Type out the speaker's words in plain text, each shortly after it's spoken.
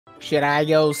Should I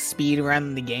go speed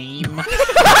run the game?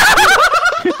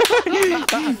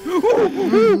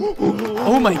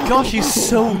 Oh my gosh, he's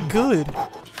so good.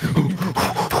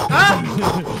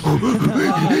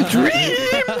 Dream!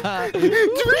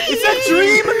 Is that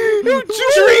Dream?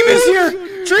 Dream is here!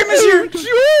 Dream is here!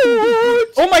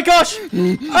 Oh my gosh!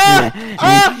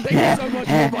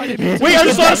 Wait, I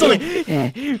just thought of something!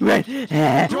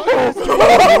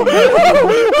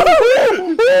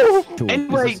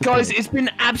 Anyway, guys, it's been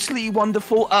absolutely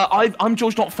wonderful. I'm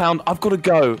George Not Found. I've got to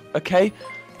go, okay?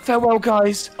 Farewell,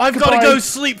 guys. I've got to go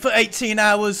sleep for 18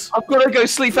 hours. I've got to go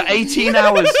sleep for 18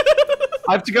 hours.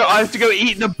 I have to go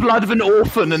eat the blood of an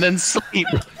orphan and then sleep.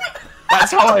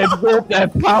 That's how I absorb their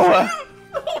power.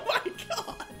 Oh my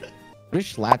god. What does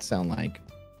Schlatt sound like?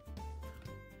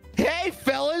 Hey,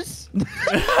 fellas! What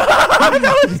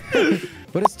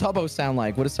does Tubbo sound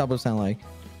like? What does Tubbo sound like?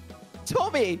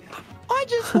 Tommy, I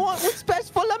just want what's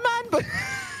best for the man, but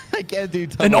I can't do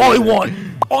Tubbo. And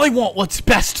I want what's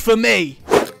best for me.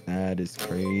 That is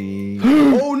crazy.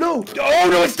 Oh no! Oh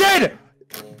no, it's dead!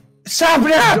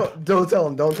 Sapnap! Don't tell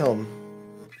him. Don't tell him.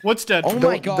 What's dead? Oh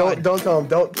my god! Don't tell him.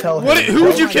 Don't tell him. Who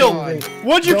would you kill?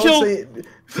 What'd you kill?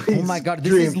 Oh my god!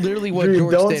 This is literally what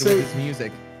George did with his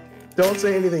music. Don't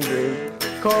say anything, Dream.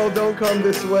 Carl, don't come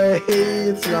this way.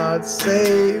 It's not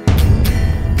safe.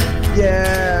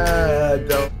 Yeah,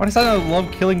 don't. Why does I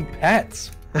love killing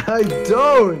pets? I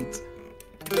don't.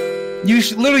 You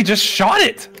literally just shot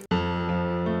it.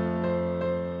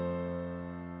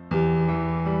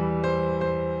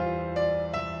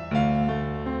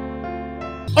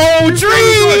 Oh,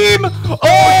 Dream!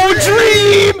 Oh,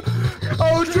 Dream!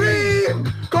 Oh,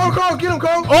 Dream! Carl, get him,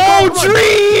 Carl! Oh,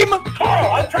 Dream!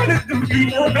 Carl, I'm trying to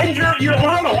revenge your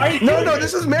llama. Why? No,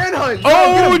 this is Manhunt!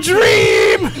 Oh,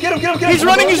 Dream! Get him! He's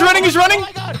running!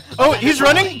 Oh, he's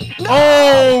running!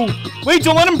 Oh! Wait,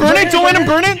 don't let him burn it! Don't let him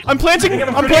burn it! I'm planting! I'm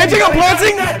gonna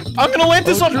light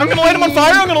him on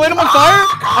fire! I'm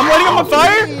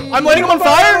lighting him on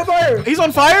fire! He's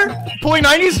on fire! Pulling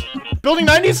 90s! Building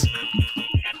 90s!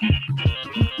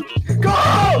 Go!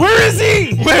 Where is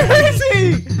he?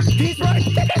 He's right.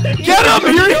 Get him!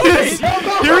 Here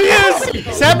he is!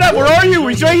 Sapnap, where are you?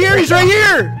 He's right here!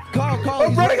 Carl,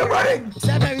 I'm running!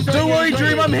 Sapnap, Don't worry,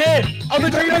 Dream, I'm hit! Oh,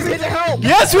 the Dream is here to help!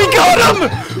 Yes, we got him!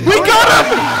 We got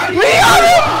him!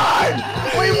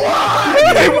 We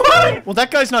won! Well, that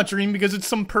guy's not Dream because it's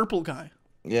some purple guy.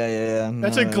 Yeah.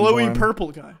 That's a glowy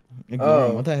purple guy.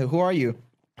 Oh. What the hell? Who are you?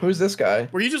 Who's this guy?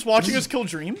 Were you just watching us kill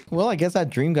Dream? Well, I guess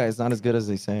that Dream guy is not as good as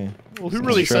they say. Well, who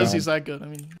really says he's that good? I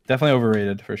mean, Definitely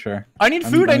overrated for sure. I need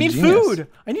food. I need food.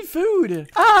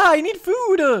 Ah, I need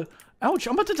food. Ouch!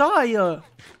 I'm about to die.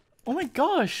 Oh my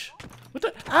gosh! What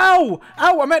the? Ow!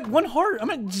 I'm at 1 heart.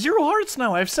 I'm at 0 hearts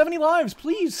now. I have 70 lives.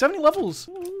 Please, 70 levels.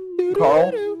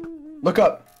 Carl, look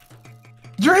up.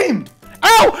 Dream!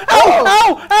 Ow!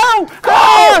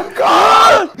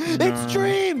 God! It's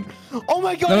Dream! Oh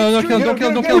my god! No, don't kill him.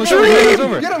 Get him! Oh,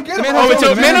 it's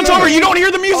over. Manhunt's over. You don't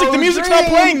hear the music. The music's not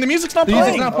playing. The music's not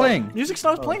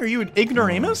playing. Are you an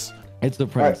ignoramus? It's the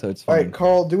prank, so it's fine. Alright,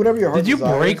 Carl, do whatever your heart Did you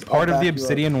desires. break part I'll of the back you up.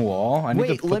 obsidian wall? I need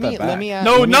to put that back.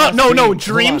 No,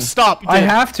 Dream, stop. I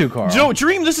have to, Carl. Joe,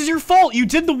 Dream, this is your fault. You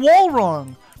did the wall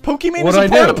wrong. Pokemon What'd I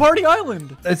isn't part do? of Party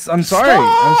Island. I'm sorry.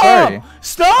 I'm sorry.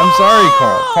 Stop! I'm sorry,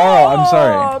 Carl. Carl, I'm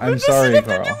sorry. I'm sorry, Nothing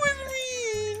Carl. to do with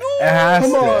me. No. It has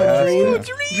Come to. on, It has Dream.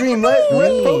 to. Dream, let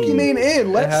Pokemon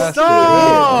in. Let's has to. Oh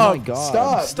Stop. my god.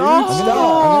 Stop. Stop. I'm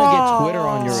gonna get Twitter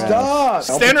on your ass.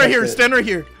 Stop. Stand right here. Stand right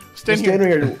here. Stand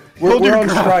here. We're on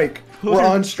strike. We're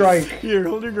on strike. Here,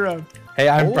 hold your ground. Hey,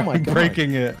 I'm Oh my God.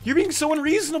 breaking it. You're being so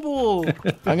unreasonable.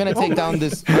 I'm gonna take down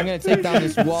this. I'm gonna take down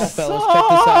this wall, fellas.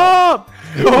 Stop.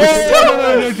 No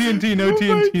TNT, no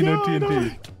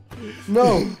TNT.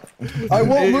 No, I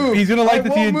won't move. He's gonna light the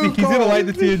TNT. Move, He's gonna Carl. light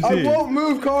the TNT. I won't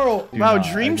move, Carl. Wow, not,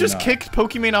 Dream I do just not. kicked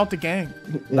Pokemon out the gang.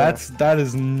 That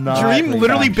is not. Dream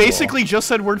literally factual. basically just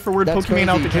said word for word That's Pokemon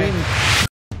out the crazy. gang.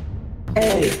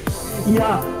 Hey,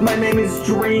 yeah, my name is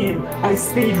Dream. I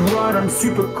speed run, I'm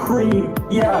super cream.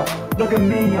 Yeah, look at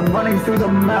me, I'm running through the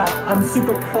map. I'm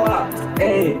super clapped.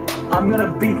 Hey, I'm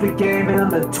gonna beat the game in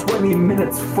under 20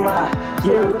 minutes flat.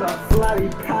 Yeah, with a flatty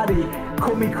patty.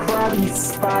 Call me Krabby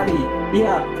Spatty.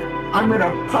 Yeah, I'm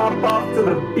gonna pop off to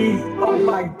the beat. Oh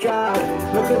my god,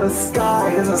 look at the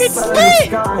sky. There's a sun in the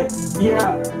sky.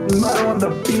 Yeah, mud on the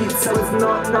beat, so it's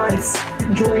not nice.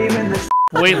 Dream in the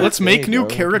Wait, let's make new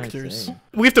characters.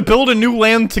 We have to build a new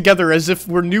land together as if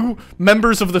we're new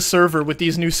members of the server with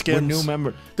these new skins. We're new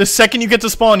member. The second you get to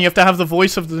spawn, you have to have the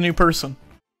voice of the new person.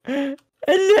 Hello.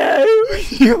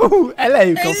 Hello,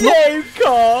 Governor. Hello,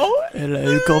 Carl.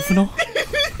 Hello, Governor.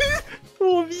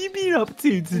 what have you been up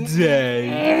to today?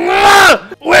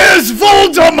 Where's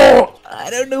Voldemort? I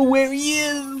don't know where he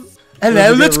is.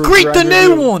 Hello, let's greet the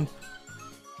new one.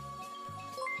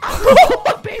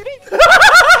 Baby, I'm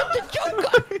the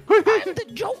Joker. I'm the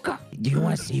Joker. Do you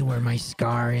want to see where my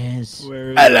scar is?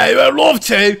 Hello, I'd love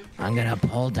to. I'm gonna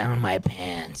pull down my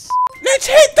pants. Let's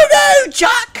hit the road,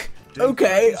 Jack.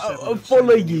 Okay, I'll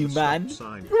follow you, man.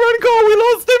 Run, Carl, we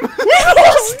lost him. We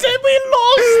lost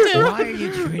him. Why are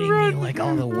you treating me like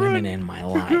all the women in my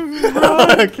life?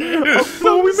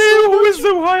 Oh, we made it. We're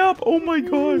so high up. Oh my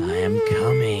god. I am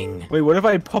coming. Wait, what if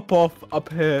I pop off up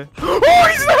here? Oh,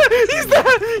 he's there. He's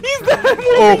there. He's there.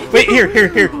 Oh, wait, here.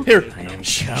 I am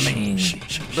coming.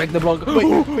 Break the block.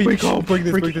 Wait, Carl, bring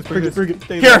this.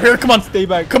 Stay Here, back. come on. Stay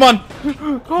back. Come on.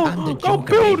 I'm the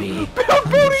Joker, baby.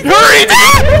 Hurry!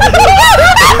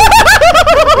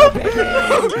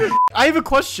 I have a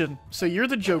question. So you're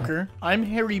the Joker. I'm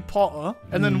Harry Potter.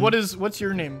 And then what's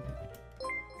your name?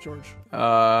 George.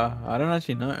 I don't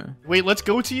actually know. Wait, let's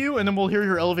go to you and then we'll hear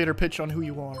your elevator pitch on who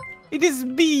you are. It is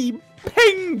me,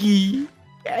 Pengy.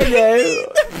 Hello.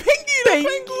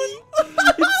 Pengy.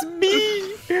 It's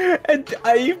me. And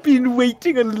I've been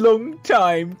waiting a long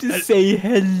time to say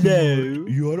hello.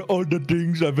 You're all the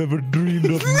things I've ever dreamed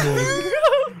of, Mort.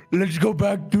 Let's go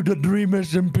back to the dream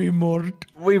SMP, Mort.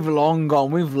 We've long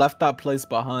gone. We've left that place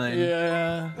behind.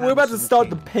 Yeah. We're about to start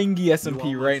the Pengy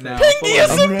SMP right now. Pengy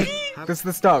SMP! This is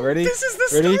the start. Ready? This is the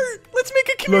Ready? start. Let's make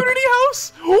a community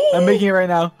house. I'm making it right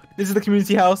now. This is the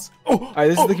community house. Alright,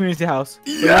 this is the community house.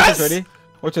 Yes! Watch this, ready?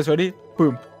 Watch this, ready?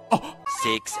 Boom.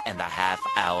 6.5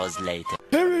 hours later.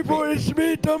 Harry boy, it's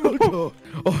me, Dumbledore.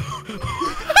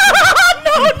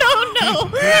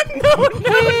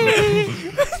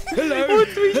 Hello.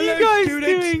 What are you guys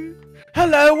doing?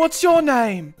 Hello, what's your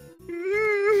name?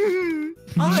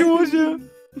 Georgia.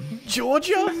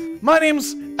 Georgia? My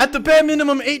name's, at the bare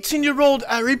minimum, 18-year-old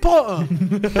Harry Potter.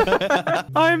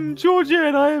 I'm Georgia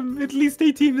and I am at least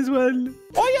 18 as well.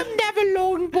 I am never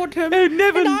Longbottom. Oh,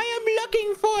 never. And I am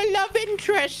looking for a love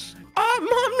interest. I'm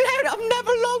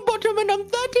never Longbottom and I'm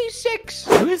 36.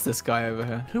 Who is this guy over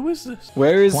here? Who is this?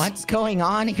 Where is... What's going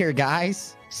on here,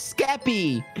 guys?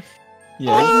 Skeppy.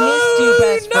 Yeah. I missed you,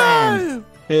 best friend.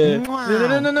 Here. Mwah.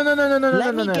 No.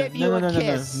 Let me give you a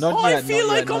kiss. Not I yet, feel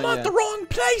not like yet, I'm not at yet. the wrong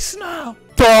place now.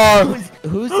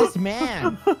 Who's this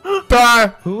man?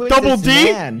 Who is Double this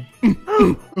D? man?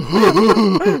 I'll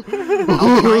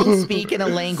try and speak in a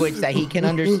language that he can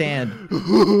understand.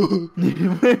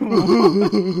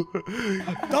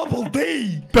 Double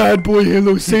D. Bad boy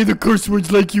Halo, say the curse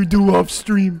words like you do off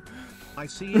stream.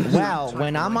 Well,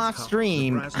 when I'm off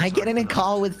stream, I get in a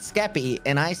call with Skeppy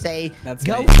and I say, That's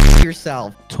go nice. f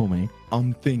yourself. Tommy,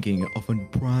 I'm thinking of a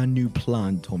brand new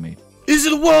plan, Tommy. Is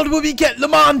it a world where we get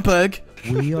Lamanberg?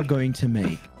 We are going to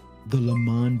make the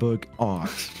Lamanberg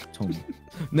art, Tommy.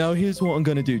 Now, here's what I'm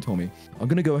going to do, Tommy. I'm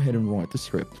going to go ahead and write the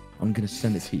script. I'm going to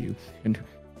send it to you. And...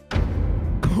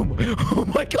 Oh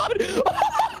my god!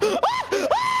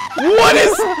 What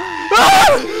is...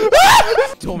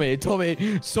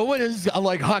 Tommy, someone has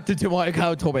like hacked into my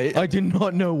account, Tommy. I do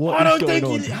not know what I is don't going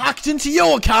think on. he hacked into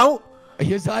your account.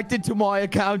 He has hacked into my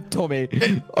account, Tommy.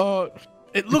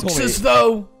 It looks Tommy. as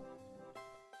though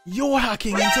you're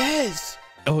hacking into his.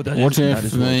 Oh, that What is, that if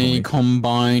is wrong, they Tommy.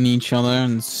 combine each other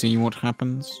and see what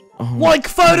happens? Oh, Like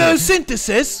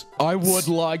photosynthesis. I would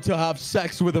like to have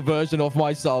sex with a version of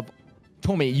myself.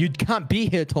 Tommy, you can't be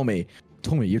here, Tommy.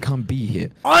 Tommy, you can't be here.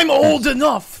 I'm old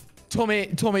enough. Tommy,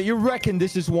 you reckon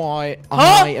this is why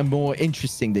Huh? I am more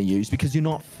interesting than you? It's because you're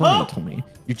not funny, Huh? Tommy.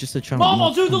 You're just a child. Mom, you're I'll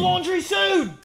not do the funny. laundry soon.